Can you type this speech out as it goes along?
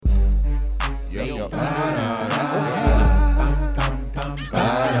Yo.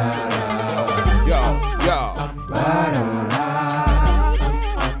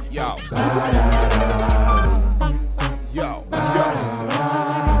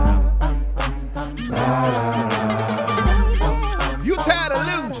 You tired of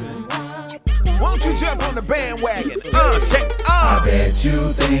losing? Won't you jump on the bandwagon? I bet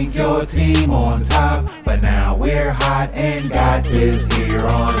you think your team on top, but now we're hot and got this here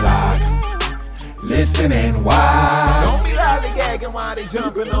on lock. Listen and watch. Don't be lollygagging while they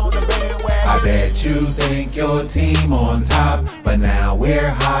jumping on the bandwagon. I bet you think your team on top, but now we're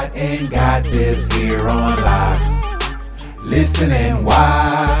hot and got this here on lock. Listen and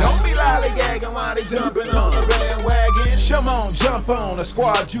watch. Don't be lollygagging while they jumping on the bandwagon. Come on, jump on a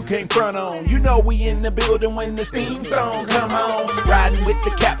squad you can't front on. You know we in the building when this theme song come on. Riding with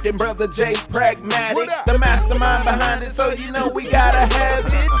the captain, brother Jay Pragmatic, the mastermind behind it, so you know we gotta have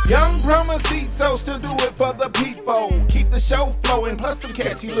it. Young Promosito still do it for the people. Keep the show flowing, plus some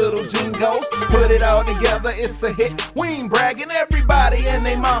catchy little jingles. Put it all together, it's a hit. We ain't bragging, everybody and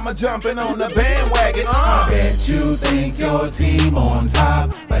they mama jumping on the bandwagon. I bet you think your team on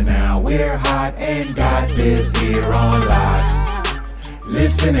top, but now we're hot and got this here on lock.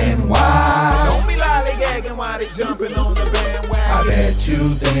 Listen and watch. Don't be lollygagging while they jumping on the bandwagon. I bet you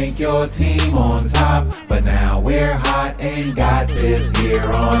think your team on top, but now we're hot and got this here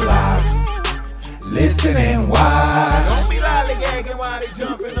on lock. Listen and watch. Don't be lollygagging while they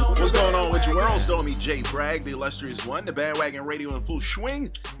jumping on the What's going on with your world? Stormy J. Bragg, the illustrious one, the bandwagon radio in full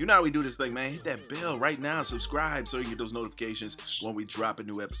swing. You know how we do this thing, man. Hit that bell right now. Subscribe so you get those notifications when we drop a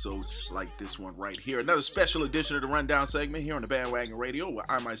new episode like this one right here. Another special edition of the Rundown segment here on the bandwagon radio, where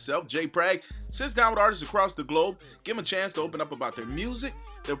I myself, J. Bragg, sits down with artists across the globe, give them a chance to open up about their music,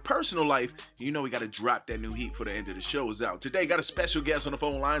 their personal life. You know we got to drop that new heat for the end of the show is out. Today, got a special guest on the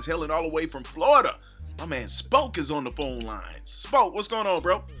phone lines, hailing all the way from Florida. My man Spoke is on the phone lines. Spoke, what's going on,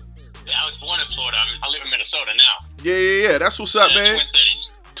 bro? Yeah, I was born in Florida. I live in Minnesota now. Yeah. That's what's up, man. Twin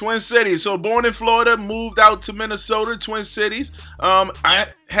Cities. Twin Cities. So born in Florida, moved out to Minnesota, Twin Cities. I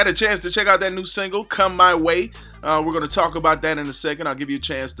had a chance to check out that new single, Come My Way. We're going to talk about that in a second. I'll give you a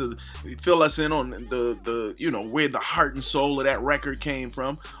chance to fill us in on the where the heart and soul of that record came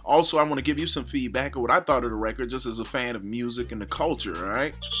from. Also, I want to give you some feedback of what I thought of the record just as a fan of music and the culture, all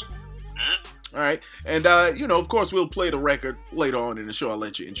right? Mm-hmm. All right, and of course, we'll play the record later on in the show. I'll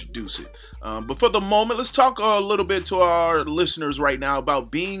let you introduce it. But for the moment, let's talk a little bit to our listeners right now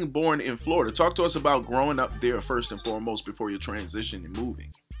about being born in Florida. Talk to us about growing up there first and foremost before your transition and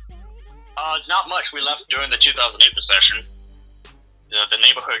moving. It's not much. We left during the 2008 recession. The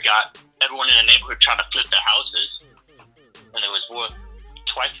neighborhood everyone in the neighborhood tried to flip their houses, and it was worth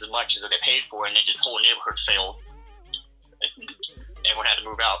twice as much as they paid for, and then this whole neighborhood failed. Everyone had to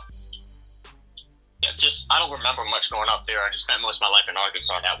move out. Yeah, I don't remember much growing up there. I just spent most of my life in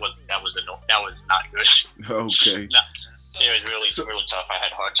Arkansas. That was not good. Okay. It was really tough. I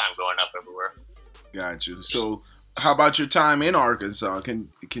had a hard time growing up everywhere. Got you. So, how about your time in Arkansas?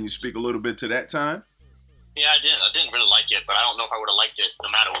 Can you speak a little bit to that time? Yeah, I didn't really like it, but I don't know if I would have liked it no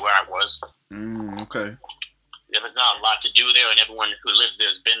matter where I was. Okay. There's not a lot to do there, and everyone who lives there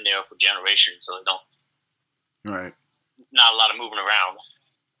has been there for generations, so they don't. Right. Not a lot of moving around.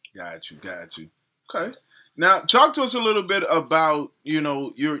 Got you. Okay. Now, talk to us a little bit about,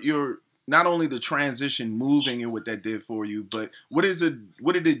 your not only the transition moving and what that did for you, but what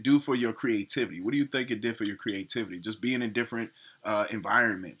did it do for your creativity? What do you think it did for your creativity? Just being in different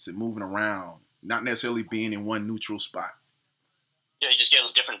environments and moving around, not necessarily being in one neutral spot. Yeah, you just get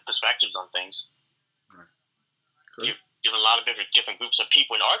different perspectives on things. Right. Cool. You're given a lot of different groups of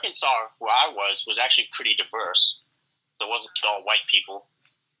people. In Arkansas, where I was actually pretty diverse. So it wasn't all white people.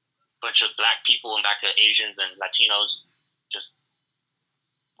 Bunch of black people and back to Asians and Latinos, just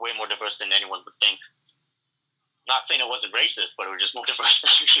way more diverse than anyone would think. Not saying it wasn't racist, but it was just more diverse than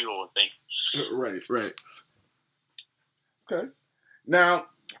people would think. Right. Okay. Now,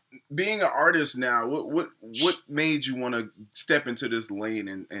 being an artist now, what made you want to step into this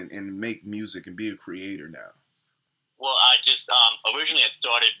lane and make music and be a creator now? Well, I just originally it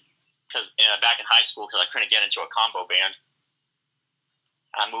started because back in high school because I couldn't get into a combo band.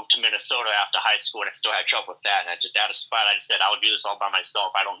 I moved to Minnesota after high school, and I still had trouble with that. And I just, out of spite, I said, I would do this all by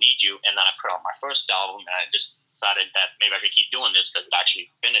myself. I don't need you. And then I put out my first album, and I just decided that maybe I could keep doing this because it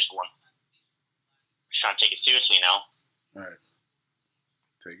actually finished one. I'm trying to take it seriously now. All right.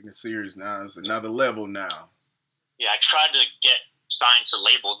 Taking it serious now. It's another level now. Yeah, I tried to get signed to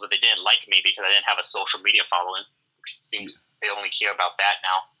labels, but they didn't like me because I didn't have a social media following. Which seems they only care about that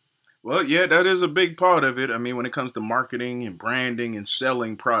now. Well, yeah, that is a big part of it. I mean, when it comes to marketing and branding and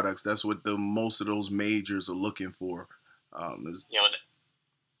selling products, that's what the most of those majors are looking for. You know,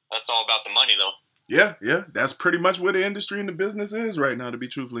 that's all about the money, though. Yeah, that's pretty much where the industry and the business is right now, to be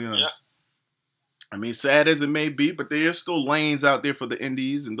truthfully honest. I mean, sad as it may be, but there are still lanes out there for the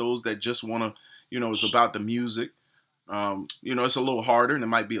indies and those that just want to, it's about the music. It's a little harder and it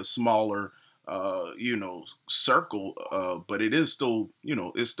might be a smaller, circle, but it is still,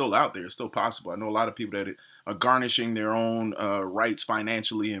 it's still out there. It's still possible. I know a lot of people that are garnishing their own rights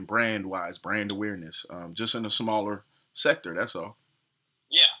financially and brand-wise, brand awareness, just in a smaller sector. That's all.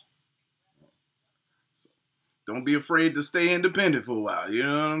 Yeah. So don't be afraid to stay independent for a while. You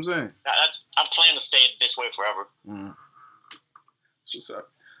know what I'm saying? I'm planning to stay this way forever. That's what's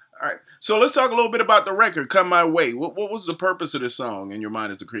up. All right. So let's talk a little bit about the record, Come My Way. What was the purpose of this song in your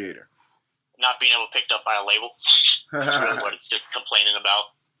mind as the creator? Not being able to picked up by a label. That's really what it's complaining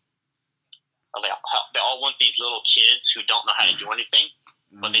about. They all want these little kids who don't know how to do anything,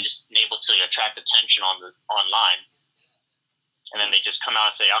 but they just able to attract attention online. And then they just come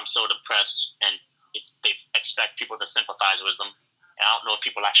out and say, I'm so depressed, and they expect people to sympathize with them. And I don't know if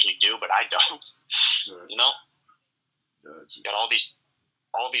people actually do, but I don't. Right. You know? Gotcha. You got all these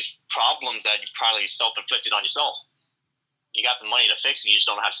problems that you probably self-inflicted on yourself. You got the money to fix it, you just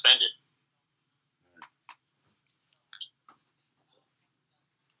don't know how to spend it.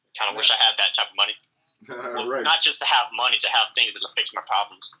 Kind of wish I had that type of money. Well, right. Not just to have money, to have things that will fix my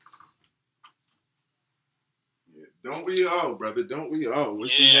problems. Yeah. Don't we all, brother? Don't we all?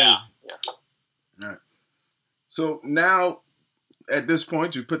 Yeah. All right. So now, at this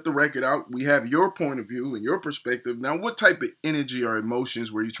point, you put the record out. We have your point of view and your perspective. Now, what type of energy or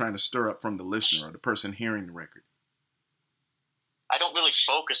emotions were you trying to stir up from the listener or the person hearing the record? I don't really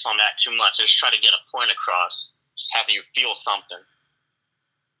focus on that too much. I just try to get a point across. Just have you feel something.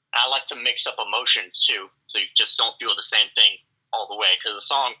 I like to mix up emotions too, so you just don't feel the same thing all the way. Because the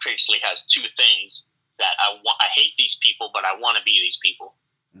song basically has two things: that I hate these people, but I want to be these people.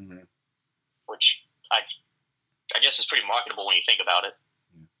 Mm-hmm. Which I guess is pretty marketable when you think about it.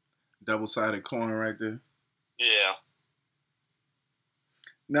 Double-sided coin right there. Yeah.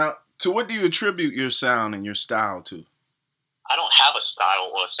 Now, to what do you attribute your sound and your style to? I don't have a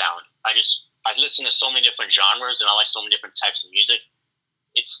style or a sound. I listen to so many different genres, and I like so many different types of music.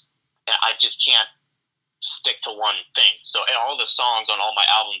 I just can't stick to one thing. So all the songs on all my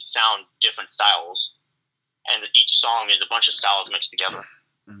albums sound different styles, and each song is a bunch of styles mixed together.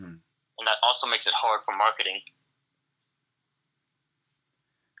 Mm-hmm. And that also makes it hard for marketing,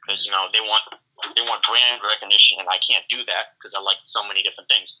 because they want brand recognition, and I can't do that because I like so many different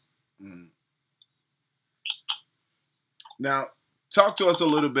things. Mm. Now, talk to us a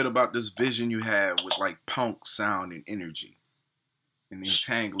little bit about this vision you have with like punk sound and energy, and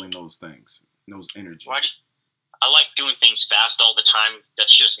entangling those things, those energies. Well, I like doing things fast all the time.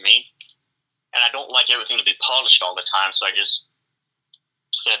 That's just me, and I don't like everything to be polished all the time. So I just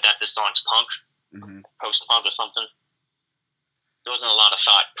said that this song's punk, post-punk or something. There wasn't a lot of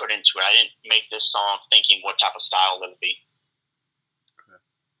thought put into it. I didn't make this song thinking what type of style it would be. Okay.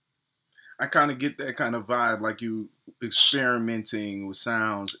 I kind of get that kind of vibe, like you experimenting with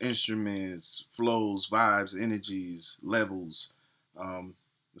sounds, instruments, flows, vibes, energies, levels.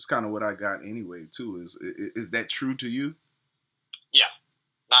 It's kind of what I got anyway, too. Is that true to you? Yeah.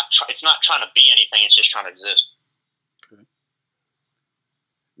 It's not trying to be anything. It's just trying to exist. Okay.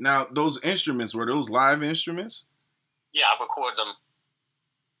 Now, those instruments, were those live instruments? Yeah, I record them.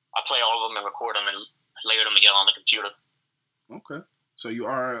 I play all of them and record them and layer them together on the computer. Okay. So you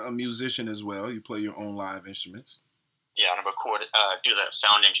are a musician as well. You play your own live instruments. Yeah, and I do the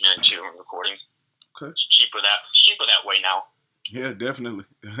sound engineering too and recording. Okay. It's cheaper that way now. Yeah, definitely.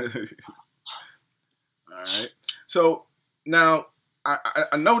 All right. So now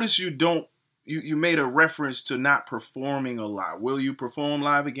I noticed you made a reference to not performing a lot. Will you perform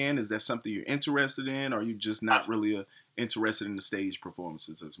live again? Is that something you're interested in, or are you just not really interested in the stage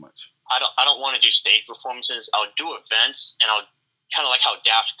performances as much? I don't want to do stage performances. I'll do events, and I'll kind of like how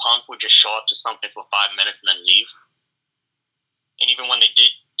Daft Punk would just show up to something for 5 minutes and then leave. And even when they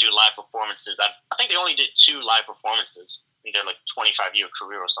did do live performances, I think they only did 2 live performances in their 25-year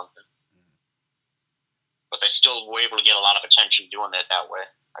career or something. But they still were able to get a lot of attention doing it that way.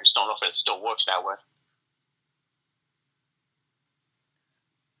 I just don't know if it still works that way.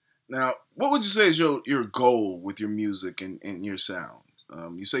 Now, what would you say is your goal with your music and your sound?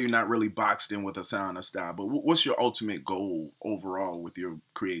 You say you're not really boxed in with a sound or style, but what's your ultimate goal overall with your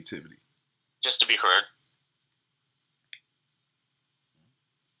creativity? Just to be heard.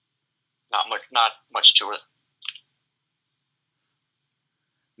 Not much to it.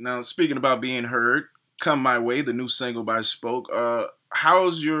 Now, speaking about being heard, Come My Way, the new single by Spoke.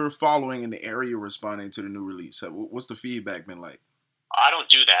 How's your following in the area responding to the new release? What's the feedback been like? I don't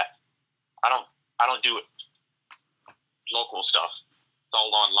do that. I don't do local stuff. It's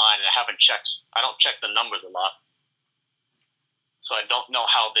all online, and I don't check the numbers a lot. So I don't know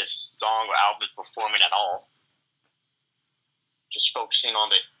how this song or album is performing at all. Just focusing on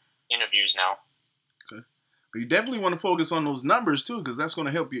the interviews now. Okay. But you definitely want to focus on those numbers too, because that's going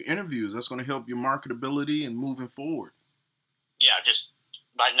to help your interviews. That's going to help your marketability and moving forward. Yeah, just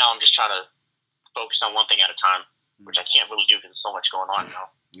right now I'm just trying to focus on one thing at a time, which I can't really do because there's so much going on now.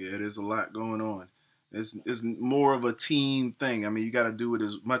 Yeah, there's a lot going on. It's more of a team thing. I mean, you got to do it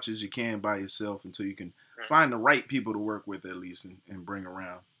as much as you can by yourself until you can find the right people to work with at least and bring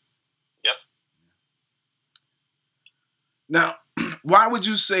around. Yep. Now, why would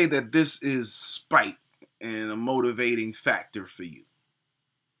you say that this is spite and a motivating factor for you?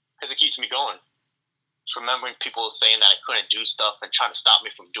 Because it keeps me going. Just remembering people saying that I couldn't do stuff and trying to stop me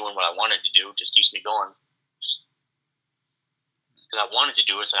from doing what I wanted to do just keeps me going. Just because I wanted to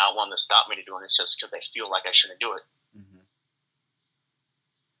do it and I don't want them to stop me to doing it. It's just because they feel like I shouldn't do it. Mm-hmm.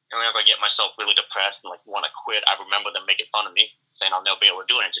 And whenever I get myself really depressed and like want to quit, I remember them making fun of me, saying I'll never be able to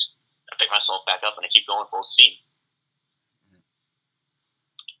do it. And I pick myself back up and I keep going full steam.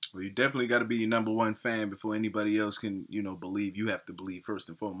 Well, you definitely got to be your number one fan before anybody else can, believe. You have to believe first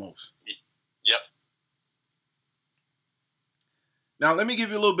and foremost. Yep. Now, let me give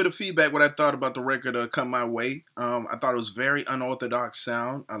you a little bit of feedback what I thought about the record Come My Way. I thought it was very unorthodox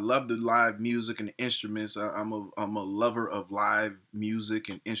sound. I love the live music and the instruments. I'm a lover of live music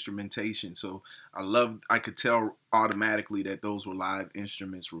and instrumentation. So I could tell automatically that those were live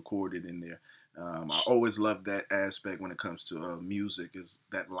instruments recorded in there. I always love that aspect when it comes to music, is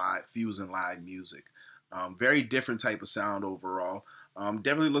that fusing live music. Very different type of sound overall.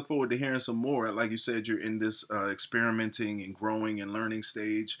 Definitely look forward to hearing some more. Like you said, you're in this experimenting and growing and learning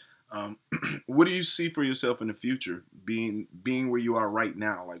stage. What do you see for yourself in the future, being where you are right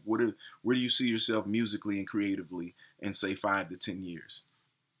now? Like, where do you see yourself musically and creatively in, say, 5 to 10 years?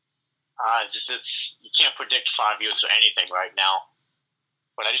 You can't predict 5 years or anything right now.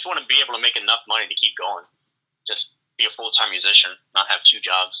 But I just want to be able to make enough money to keep going. Just be a full-time musician, not have 2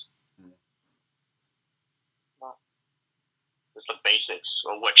 jobs. Just the basics,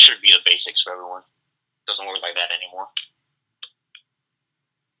 or what should be the basics for everyone. It doesn't work like that anymore.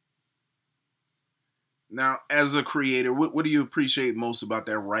 Now, as a creator, what do you appreciate most about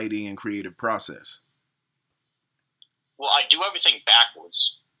that writing and creative process? Well, I do everything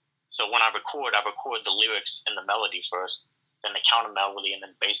backwards. So when I record the lyrics and the melody first, then the counter melody, and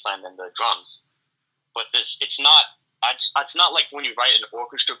then bass line, then the drums. But it's not like when you write an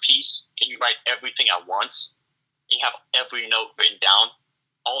orchestra piece and you write everything at once and you have every note written down.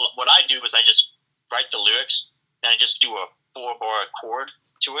 What I do is I just write the lyrics and I just do a 4-bar chord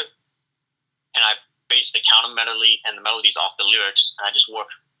to it, and I base the counter melody and the melodies off the lyrics, and I just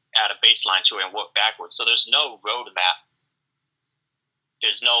add a bass line to it and work backwards. So there's no roadmap.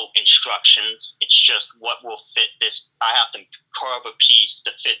 There's no instructions. It's just what will fit this. I have to carve a piece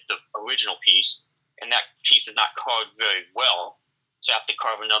to fit the original piece, and that piece is not carved very well. So I have to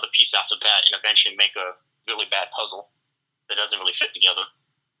carve another piece after that and eventually make a really bad puzzle that doesn't really fit together,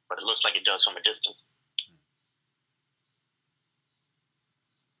 but it looks like it does from a distance.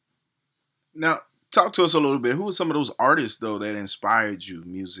 Now, talk to us a little bit. Who are some of those artists, though, that inspired you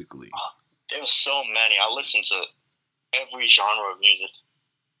musically? There were so many. I listened to every genre of music.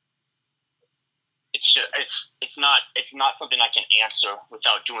 It's not something I can answer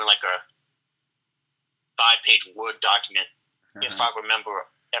without doing like a 5-page Word document. If I remember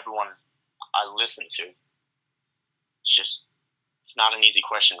everyone I listened to, it's not an easy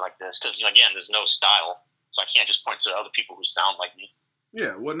question like this, because again, there's no style, so I can't just point to other people who sound like me.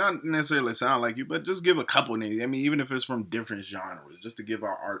 Yeah, well, not necessarily sound like you, but just give a couple names. I mean, even if it's from different genres, just to give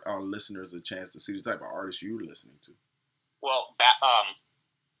our listeners a chance to see the type of artists you're listening to. Well,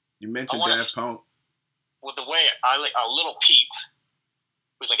 you mentioned Daft Punk. Well, the way I like Lil Peep,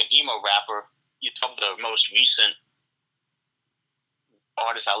 who's like an emo rapper. He's probably the most recent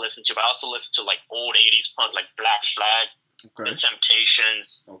artist I listen to, but I also listen to like old 80s punk, like Black Flag, The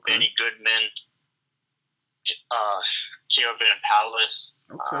Temptations, Benny Goodman, Caravan Palace,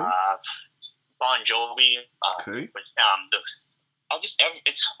 Bon Jovi.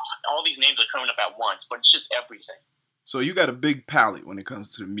 It's all these names are coming up at once, but it's just everything. So you got a big palette when it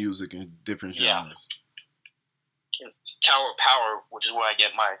comes to the music and different genres. Yeah. Tower of Power, which is where I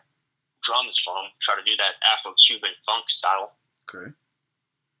get my drums from. Try to do that Afro-Cuban funk style. Okay.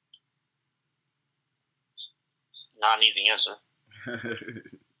 Not an easy answer.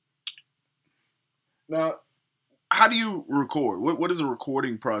 Now, how do you record? What does a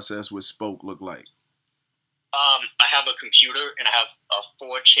recording process with Spoke look like? I have a computer and I have a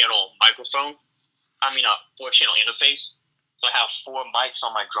 4-channel microphone. A 4-channel interface. So I have 4 mics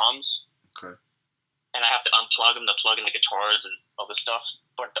on my drums. Okay. And I have to unplug them to plug in the guitars and other stuff.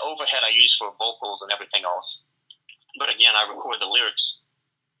 But the overhead I use for vocals and everything else. But again, I record the lyrics,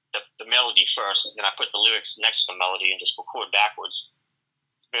 the melody first, then I put the lyrics next to the melody and just record backwards.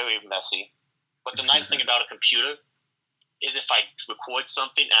 It's very messy. But the nice thing about a computer is if I record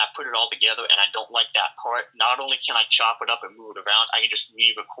something and I put it all together and I don't like that part, not only can I chop it up and move it around, I can just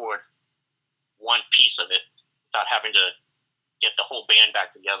re-record one piece of it without having to get the whole band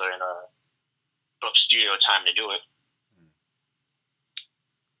back together and book studio time to do it.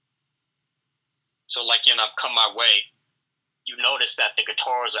 So like in Come My Way, you notice that the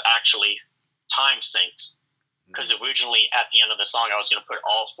guitars are actually time synced. Because originally at the end of the song, I was going to put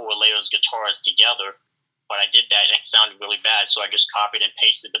all 4 layers of guitars together, but I did that and it sounded really bad, so I just copied and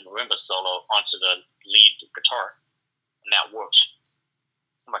pasted the marimba solo onto the lead guitar, and that worked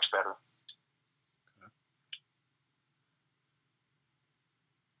much better.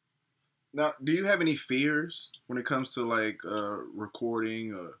 Now, do you have any fears when it comes to like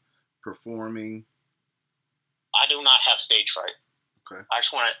recording or performing? I do not have stage fright. Okay. I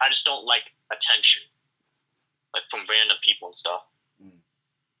just don't like attention, like from random people and stuff.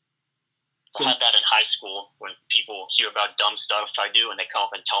 So I had that in high school when people hear about dumb stuff I do and they come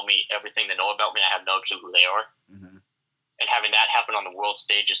up and tell me everything they know about me. I have no clue who they are. Mm-hmm. And having that happen on the world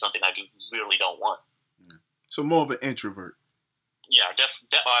stage is something I really don't want. So more of an introvert. Yeah,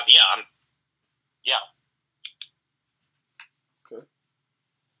 yeah. Okay.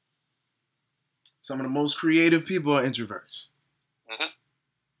 Some of the most creative people are introverts. Mm-hmm.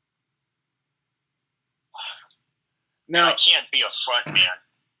 Now, and I can't be a front man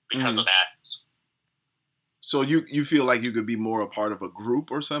because of that. So you feel like you could be more a part of a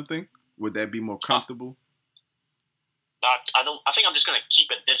group or something? Would that be more comfortable? I think I'm just going to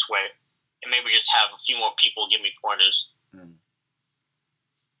keep it this way and maybe just have a few more people give me pointers.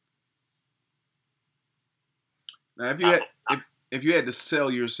 Now, if you had to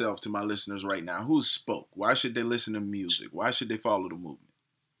sell yourself to my listeners right now, who's Spoke? Why should they listen to music? Why should they follow the movement?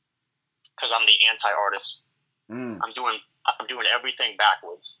 Because I'm the anti-artist. I'm doing everything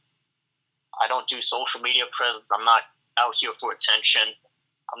backwards. I don't do social media presence. I'm not out here for attention.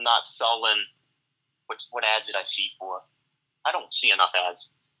 I'm not selling. What ads did I see for? I don't see enough ads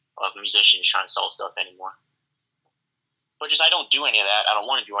of musicians trying to sell stuff anymore. But I don't do any of that. I don't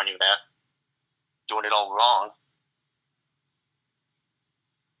want to do any of that. Doing it all wrong.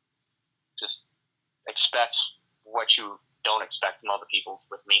 Just expect what you don't expect from other people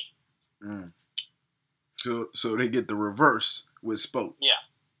with me. So they get the reverse with Spoke. Yeah.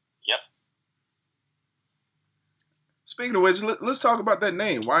 Yep. Speaking of which, let's talk about that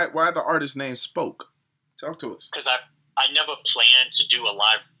name. Why the artist name Spoke? Talk to us. Because I never planned to do a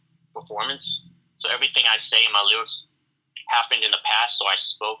live performance. So everything I say in my lyrics happened in the past, so I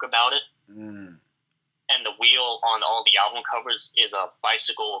spoke about it. And the wheel on all the album covers is a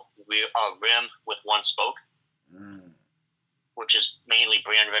bicycle rim with one spoke, which is mainly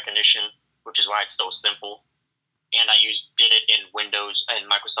brand recognition, which is why it's so simple. And I did it in Windows and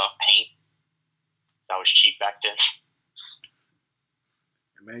Microsoft Paint, so I was cheap back then.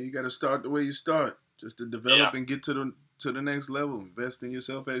 Man, you got to start the way you start, just to develop and get to the next level. Invest in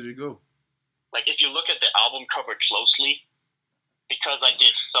yourself as you go. Like if you look at the album cover closely, because I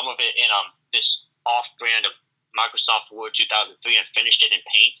did some of it in this off-brand of Microsoft Word 2003 and finished it in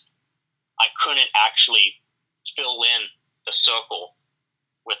Paint, I couldn't actually fill in the circle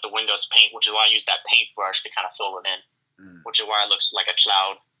with the Windows Paint, which is why I used that paintbrush to kind of fill it in, which is why it looks like a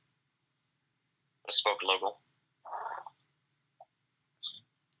cloud, the Spoke logo.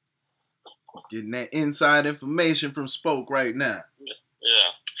 Getting that inside information from Spoke right now.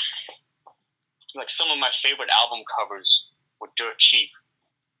 Yeah. Like some of my favorite album covers were dirt cheap.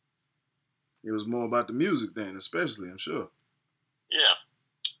 It was more about the music then, especially, I'm sure. Yeah.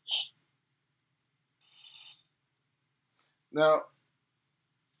 Now,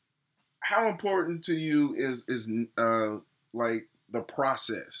 how important to you is like the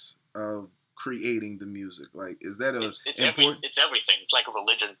process of creating the music? Like, is that it's important? It's everything. It's like a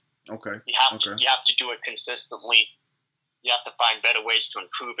religion. Okay. You have to do it consistently. You have to find better ways to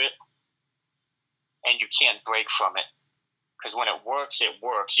improve it, and you can't break from it. Because when it works, it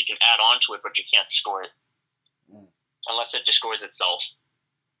works. You can add on to it, but you can't destroy it. Unless it destroys itself.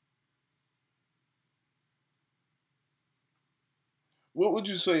 What would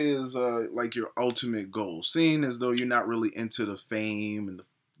you say is like your ultimate goal? Seeing as though you're not really into the fame and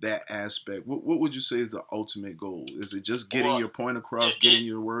that aspect, what would you say is the ultimate goal? Is it just getting your point across, getting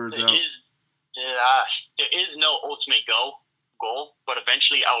your words out? There is no ultimate goal, but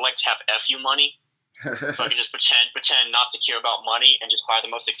eventually I would like to have FU money. So I can just pretend not to care about money and just buy the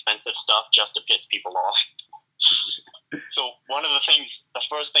most expensive stuff just to piss people off. So one of the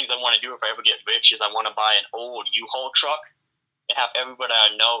first things I want to do if I ever get rich is I want to buy an old U-Haul truck and have everybody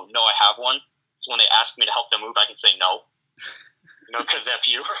I know I have one. So when they ask me to help them move, I can say no. Because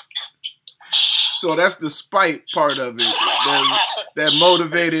FU. So that's the spite part of it. That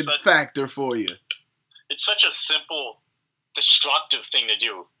motivated factor for you. It's such a simple, destructive thing to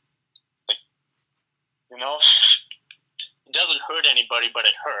do. It doesn't hurt anybody, but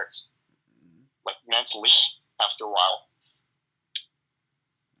it hurts. Like mentally, after a while.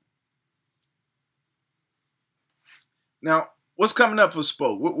 Now, what's coming up for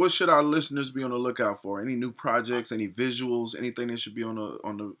Spoke? What should our listeners be on the lookout for? Any new projects? Any visuals? Anything that should be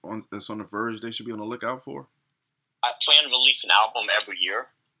that's on the verge? They should be on the lookout for. I plan to release an album every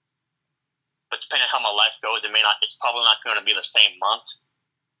year, but depending on how my life goes, it's probably not going to be the same month.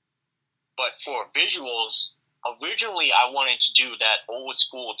 But for visuals, originally I wanted to do that old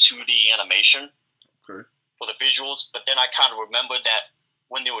school 2D animation for the visuals, but then I kind of remembered that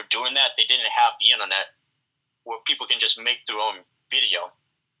when they were doing that, they didn't have the internet where people can just make their own video.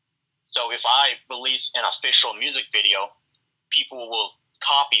 So if I release an official music video, people will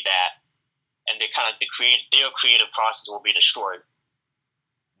copy that, and their creative process will be destroyed.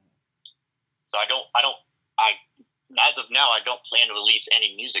 So as of now, I don't plan to release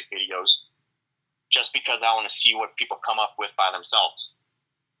any music videos just because I want to see what people come up with by themselves.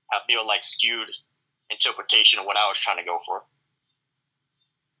 Have their skewed interpretation of what I was trying to go for.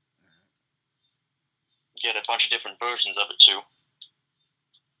 Get a bunch of different versions of it too.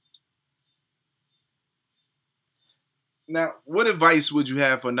 Now, what advice would you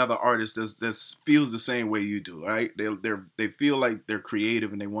have for another artist that feels the same way you do? Right? They feel like they're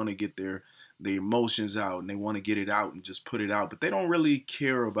creative and they want to get their emotions out and they want to get it out and just put it out, but they don't really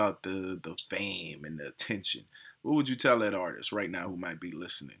care about the fame and the attention. What would you tell that artist right now who might be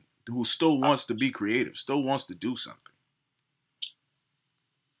listening, who still wants to be creative, still wants to do something?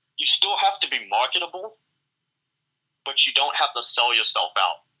 You still have to be marketable, but you don't have to sell yourself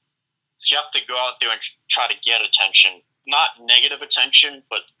out. So you have to go out there and try to get attention. Not negative attention,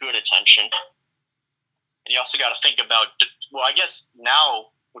 but good attention. And you also got to think about, I guess now,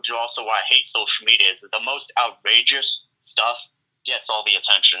 which is also why I hate social media, is that the most outrageous stuff gets all the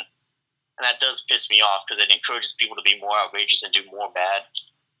attention. And that does piss me off because it encourages people to be more outrageous and do more bad.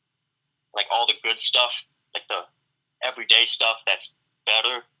 Like all the good stuff, like the everyday stuff that's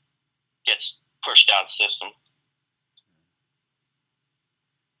better, gets pushed out of the system.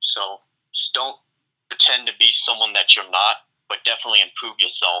 So just don't pretend to be someone that you're not, but definitely improve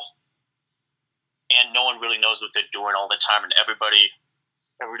yourself. And no one really knows what they're doing all the time, and everybody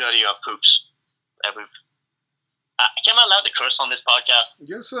poops. Am I allowed to curse on this podcast?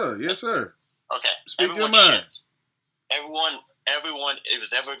 Yes, sir. Yes, sir. Okay. Speak your mind. Everyone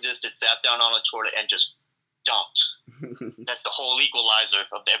who's ever existed sat down on a toilet and just dumped. That's the whole equalizer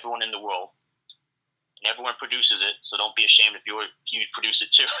of everyone in the world. And everyone produces it, so don't be ashamed if you produce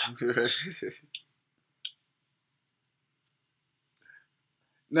it too.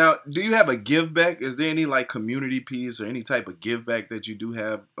 Now, do you have a give back? Is there any community piece or any type of give back that you do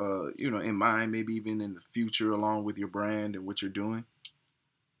have, in mind, maybe even in the future, along with your brand and what you're doing?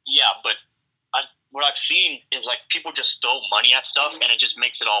 Yeah, but what I've seen is people just throw money at stuff, and it just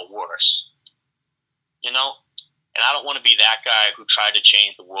makes it all worse. And I don't want to be that guy who tried to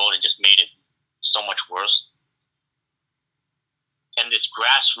change the world and just made it so much worse. And this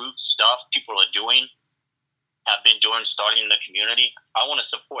grassroots stuff people are doing, have been doing, starting in the community, I want to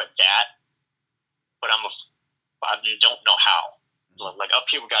support that, but I don't know how. Up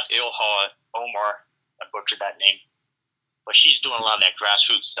here we got Ilha Omar, I butchered that name, but she's doing a lot of that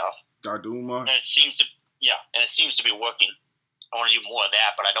grassroots stuff. Dr. Umar? And it seems to be working. I want to do more of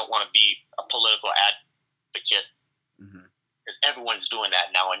that, but I don't want to be a political advocate. Because everyone's doing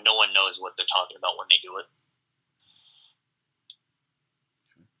that now, and no one knows what they're talking about when they do it.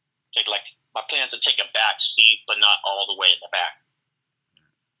 My plan's to take a back seat, but not all the way in the back.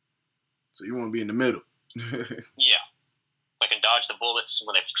 So you want to be in the middle? Yeah. So I can dodge the bullets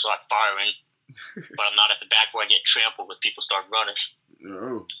when they start firing, but I'm not at the back where I get trampled when people start running.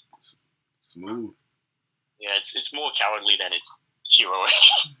 Oh, smooth. Yeah, it's more cowardly than it's heroic.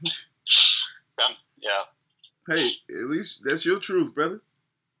 Yeah. Hey, at least that's your truth, brother.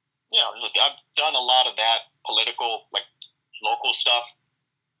 Yeah, I've done a lot of that political, local stuff.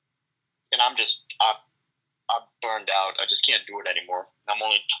 And I'm burned out. I just can't do it anymore. I'm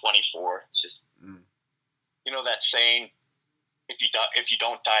only 24. It's just, you know that saying, if you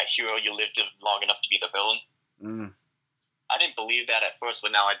don't die a hero, you live long enough to be the villain. I didn't believe that at first,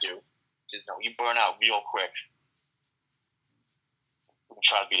 but now I do. Just, you burn out real quick. You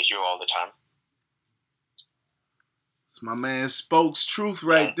try to be the hero all the time. It's my man Spoke's truth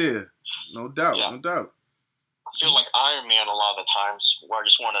right there. No doubt, no doubt. I feel like Iron Man a lot of the times, where I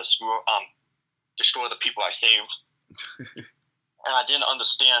just want to destroy the people I saved. And I didn't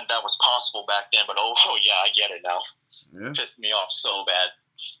understand that was possible back then, but oh yeah, I get it now. Yeah. It pissed me off so bad.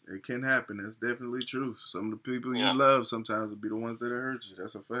 It can happen. That's definitely true. Some of the people you love sometimes will be the ones that hurt you.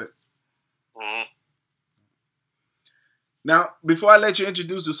 That's a fact. Now, before I let you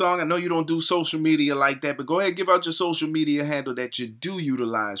introduce the song, I know you don't do social media like that, but go ahead and give out your social media handle that you do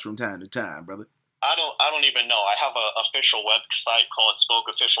utilize from time to time, brother. I don't even know. I have an official website called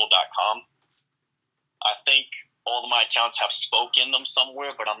spokeofficial.com. I think all of my accounts have Spoke in them somewhere,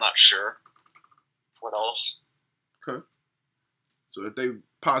 but I'm not sure. What else? Okay. So if they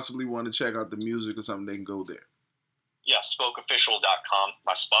possibly want to check out the music or something, they can go there. Yeah, spokeofficial.com.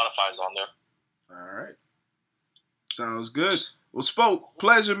 My Spotify's on there. All right. Sounds good. Well, Spoke,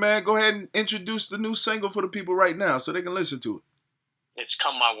 pleasure, man. Go ahead and introduce the new single for the people right now so they can listen to it. It's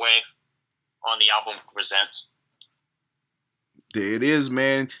Come My Way on the album Resent. There it is,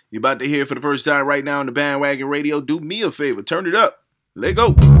 man. You're about to hear it for the first time right now on the Bandwagon Radio. Do me a favor. Turn it up. Let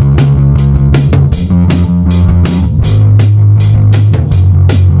go.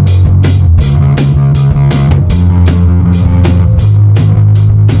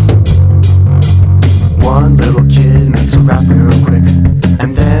 One little kid makes a rap real quick,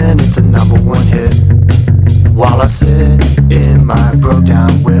 and then it's a #1 hit. While I sit in my broke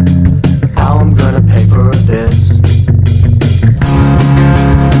down whip, how I'm gonna pay for this?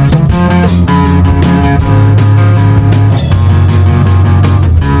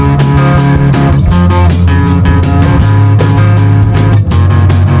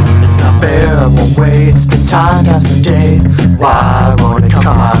 It's not fair, I won't wait, it's been time past the date. Why won't it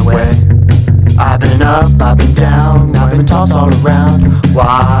come my way? I've been up, I've been down, I've been tossed all around.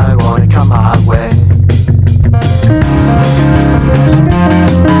 Why won't it come my way?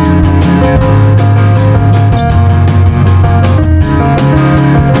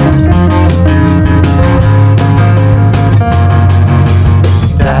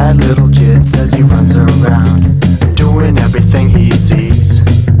 That little kid says he runs around, doing everything he sees.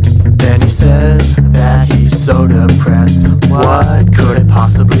 Then he says that he's so depressed. What could it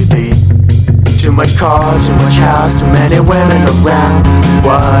possibly be? Too much car, too much house, too many women around.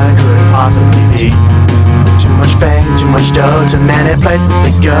 What could it possibly be? Too much fame, too much dough, too many places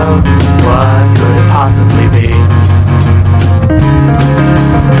to go. What could it possibly be?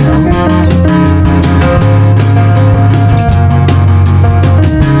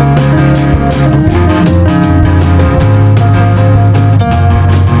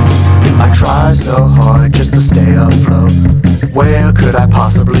 I try so hard just to stay afloat. Where could I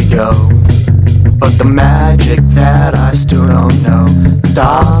possibly go? But the magic that I still don't know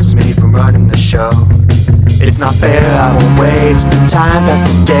stops me from running the show. It's not fair, I won't wait, it's been time past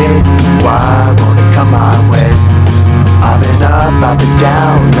the date. Why won't it come my way? I've been up, I've been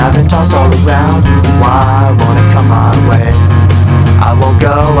down, I've been tossed all around. Why won't it come my way? I won't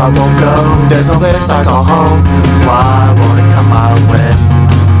go, there's no place I call home. Why won't it come my way?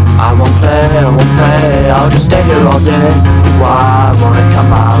 I won't play, I'll just stay here all day. Why won't it come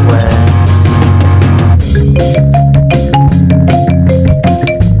my way?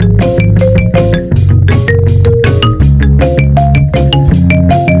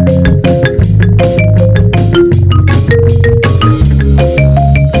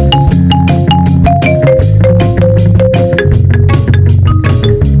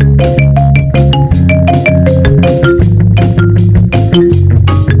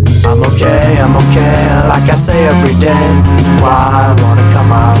 I'm okay, like I say every day. Why won't it come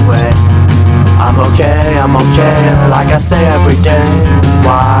my way? I'm okay, like I say every day.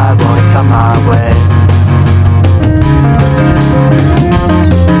 Why won't it come my way?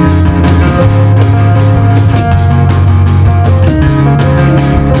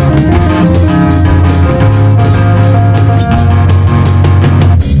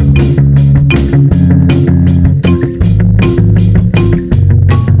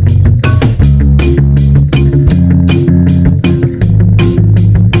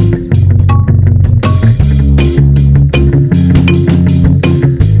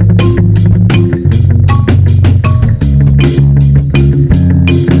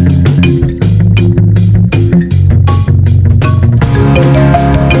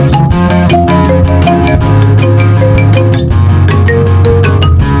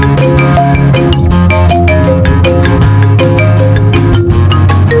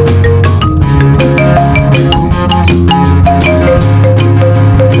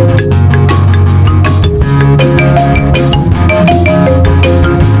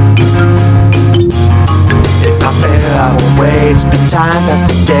 time past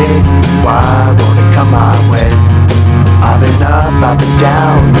the day. Why won't it come my way? I've been up, I've been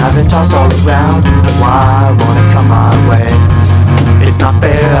down, I've been tossed all around. Why won't it come my way? It's not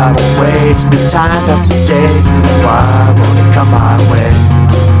fair, I won't wait. It's been time past the day. Why won't it come my way?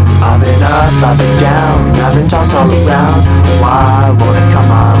 I've been up, I've been down, I've been tossed all around. Why won't it come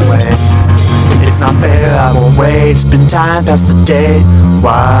my way? It's not fair, I won't wait. It's been time past the day.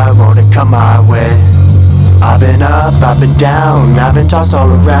 Why won't it come my way? I've been up, I've been down, I've been tossed all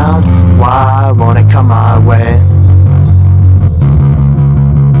around. Why won't it come my way?